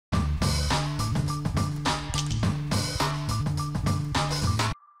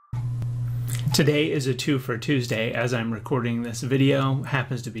Today is a 2 for Tuesday as I'm recording this video.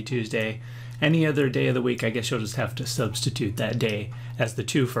 Happens to be Tuesday. Any other day of the week, I guess you'll just have to substitute that day as the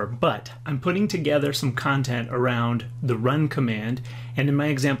 2 for. But I'm putting together some content around the run command, and in my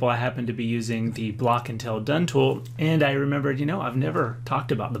example I happen to be using the block until done tool, and I remembered, I've never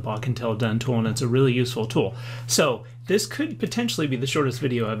talked about the block until done tool, and it's a really useful tool. So this could potentially be the shortest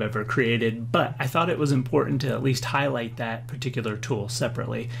video I've ever created, but I thought it was important to at least highlight that particular tool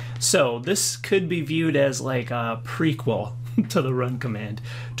separately. So this could be viewed as like a prequel to the run command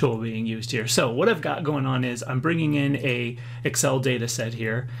tool being used here. So what I've got going on is I'm bringing in a Excel data set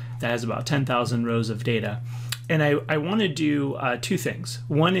here that has about 10,000 rows of data. And I want to do two things.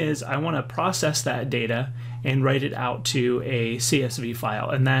 One is I want to process that data and write it out to a CSV file,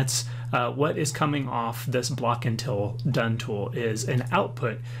 and that's what is coming off this block until done tool is an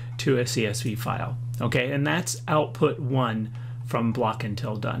output to a CSV file. Okay, and that's output 1 from block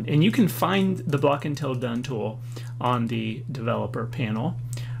until done. And you can find the block until done tool on the developer panel.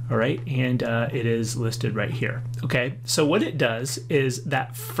 All right, and it is listed right here. Okay, so what it does is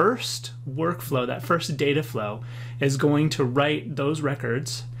that first workflow, that first data flow, is going to write those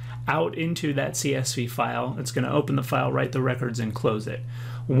records out into that CSV file. It's going to open the file, write the records, and close it.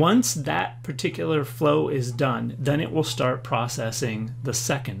 Once that particular flow is done, then it will start processing the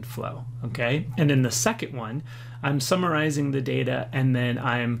second flow. Okay, and in the second one, I'm summarizing the data and then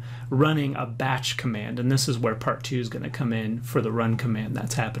I'm running a batch command, and this is where part 2 is going to come in for the run command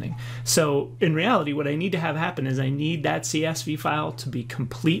that's happening. So in reality, what I need to have happen is I need that CSV file to be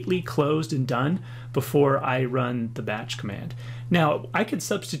completely closed and done before I run the batch command. Now I could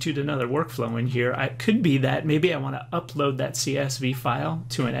substitute another workflow in here. It could be that maybe I want to upload that CSV file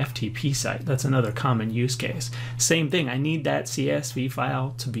to an FTP site. That's another common use case. Same thing, I need that CSV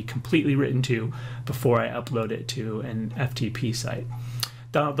file to be completely written to before I upload it to an FTP site.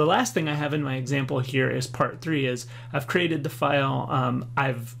 The last thing I have in my example here is part 3 is I've created the file.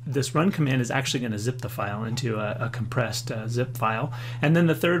 This run command is actually going to zip the file into a compressed zip file, and then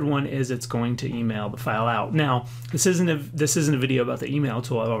the third one is it's going to email the file out. Now this isn't a video about the email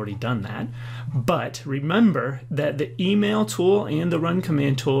tool. I've already done that, but remember that the email tool and the run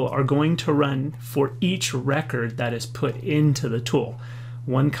command tool are going to run for each record that is put into the tool.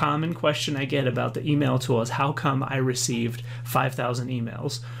 One common question I get about the email tool is how come I received 5,000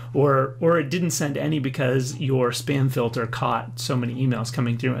 emails, or it didn't send any because your spam filter caught so many emails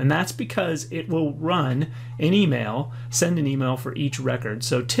coming through, and that's because it will run an email, send an email for each record.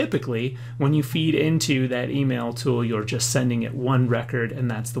 So typically when you feed into that email tool, you're just sending it one record, and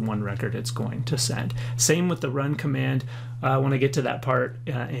that's the one record it's going to send. Same with the run command. When I get to that part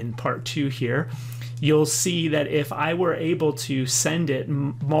in part 2 here, you'll see that if I were able to send it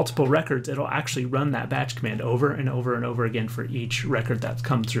multiple records, it'll actually run that batch command over and over and over again for each record that's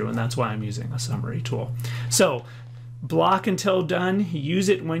come through, and that's why I'm using a summary tool. So block until done, use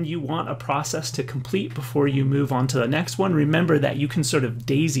it when you want a process to complete before you move on to the next one. Remember that you can sort of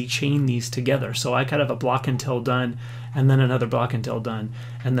daisy chain these together. So I could have a block until done, and then another block until done,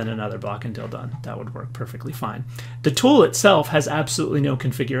 and then another block until done. That would work perfectly fine. The tool itself has absolutely no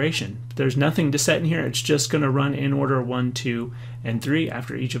configuration. There's nothing to set in here. It's just going to run in order 1, 2, and 3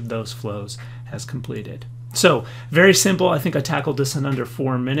 after each of those flows has completed. So very simple. I think I tackled this in under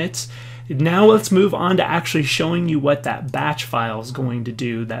 4 minutes. Now let's move on to actually showing you what that batch file is going to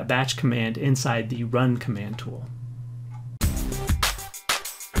do, that batch command inside the run command tool.